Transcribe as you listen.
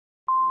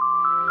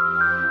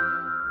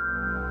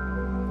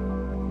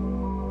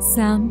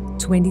Psalm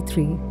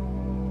 23.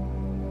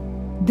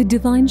 The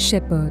Divine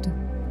Shepherd,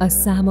 a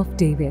Psalm of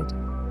David.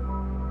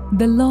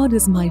 The Lord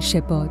is my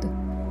shepherd,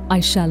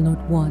 I shall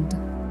not want.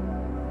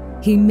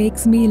 He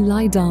makes me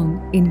lie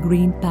down in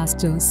green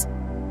pastures.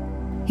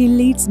 He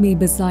leads me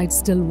beside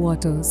still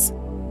waters.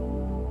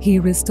 He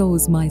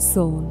restores my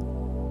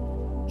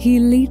soul. He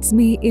leads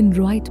me in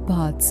right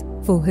paths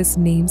for His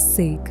name's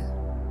sake.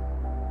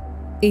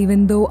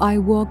 Even though I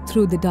walk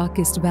through the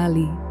darkest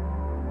valley,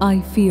 I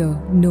fear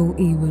no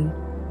evil.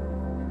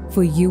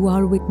 For You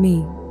are with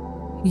me.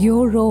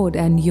 Your rod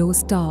and Your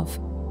staff,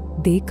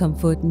 they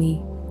comfort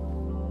me.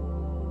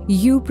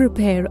 You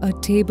prepare a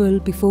table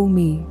before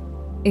me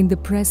in the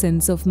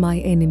presence of my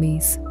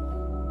enemies.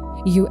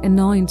 You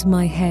anoint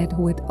my head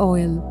with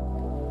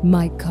oil,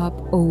 my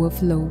cup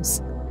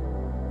overflows.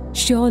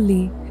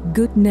 Surely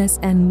goodness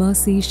and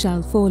mercy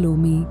shall follow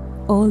me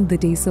all the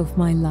days of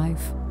my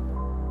life,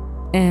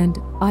 and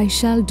I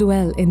shall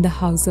dwell in the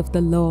house of the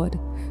Lord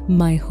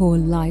my whole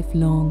life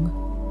long.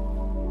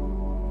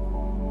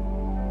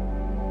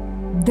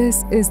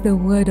 This is the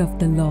word of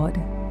the Lord.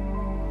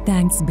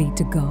 Thanks be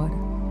to God.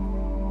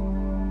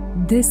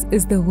 This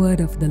is the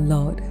word of the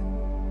Lord.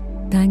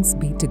 Thanks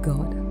be to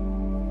God.